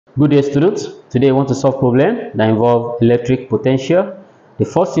Good day, students. Today I want to solve problem that involve electric potential. The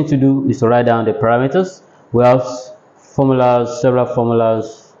first thing to do is to write down the parameters. We have several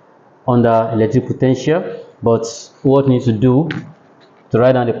formulas under electric potential, but what we need to do to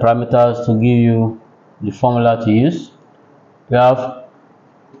write down the parameters to give you the formula to use. We have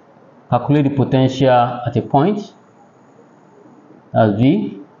calculate the potential at a point as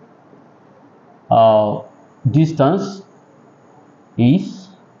V. Distance is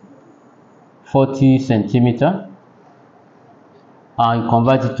 40 centimeter, and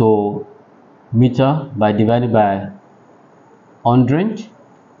convert it to meter by dividing by 100.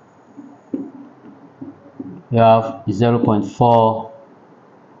 You have 0.4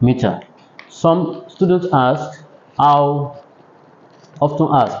 meter. Some students often ask,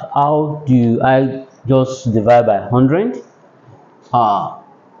 how do I just divide by 100?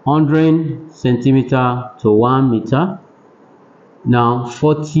 100 centimeter to 1 meter. Now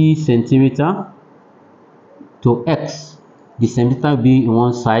 40 centimeter to x. The centimeter will be in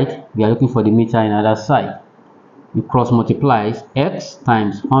one side. We are looking for the meter in another side. You cross multiply x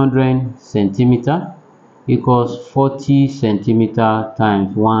times 100 centimeter equals 40 centimeter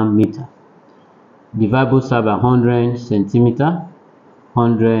times 1 meter. Divide both sides by 100 centimeter.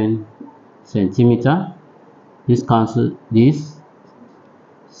 100 centimeter. This cancels this.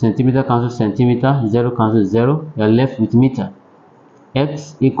 Centimeter cancels centimeter. 0 cancels 0. You are left with meter.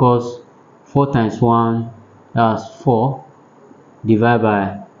 X equals 4 times 1, that's 4,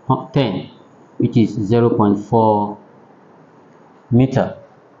 divided by 10, which is 0.4 meter.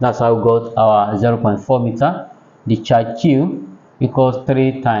 That's how we got our 0.4 meter. The charge Q equals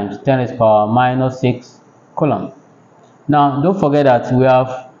 3 times 10 raised to the power minus 6 coulomb. Now, don't forget that we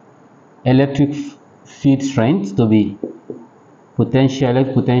have electric field strength to be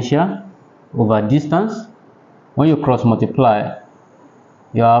electric potential over distance. When you cross multiply,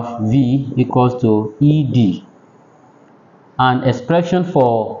 you have V equals to ED. And expression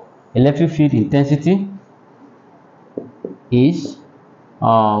for electric field intensity is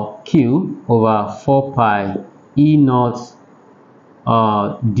Q over 4 pi E naught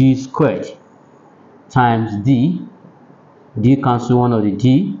D squared times D. D cancel one of the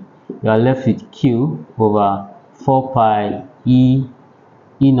D. You are left with Q over 4 pi E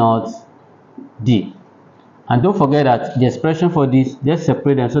naught D. And don't forget that the expression for this, just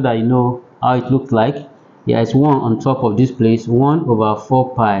separate them so that you know how it looks like. There is 1 on top of this place, 1 over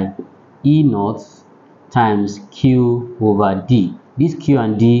 4 pi E naught times Q over D. This Q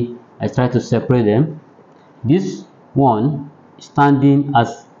and D, I try to separate them. This one standing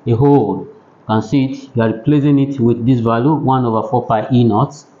as a whole, you can see it, you are replacing it with this value, 1 over 4 pi E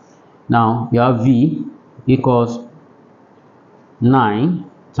naught. Now you have V equals 9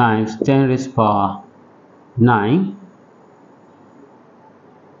 times 10 raised to the power 9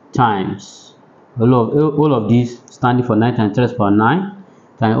 times all of these standing for 9 times 10 raised to the power 9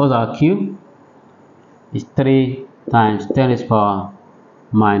 times what's our Q is 3 times 10 raised to the power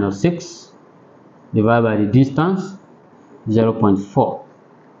minus 6 divided by the distance 0.4.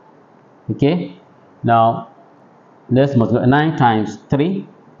 Okay, now let's multiply 9 times 3,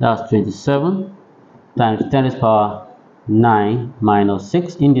 that's 27, times 10 raised to the power 9 minus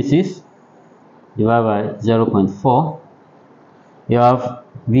 6 indices divided by 0.4. You have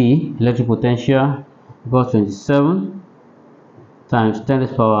V, electric potential, equals 27 times 10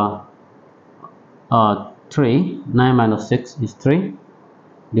 raised to the power 3. 9 minus 6 is 3,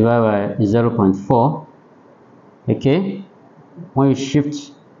 divided by 0.4. Okay, when you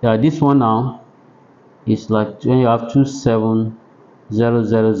shift this one now, is like when you have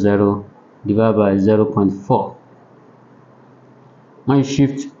 27000 divided by 0.4. When you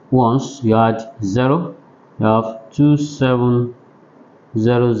shift once, you add 0, you have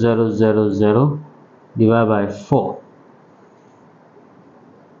 27000 divided by 4.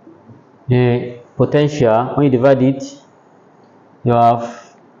 The potential, when you divide it, you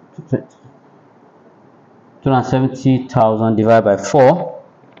have 270,000 divided by 4.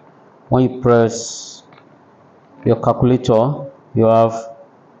 When you press your calculator, you have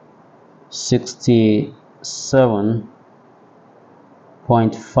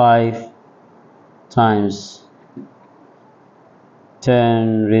 67.5 times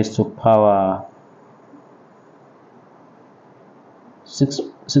 10 raised to power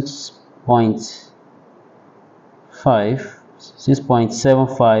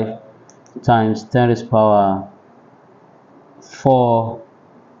 6.75 times 10 raised to power 4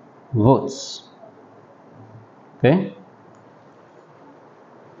 volts. Okay,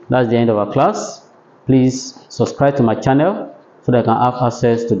 that's the end of our class. Please subscribe to my channel so that I can have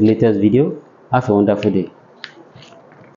access to the latest video. Have a wonderful day.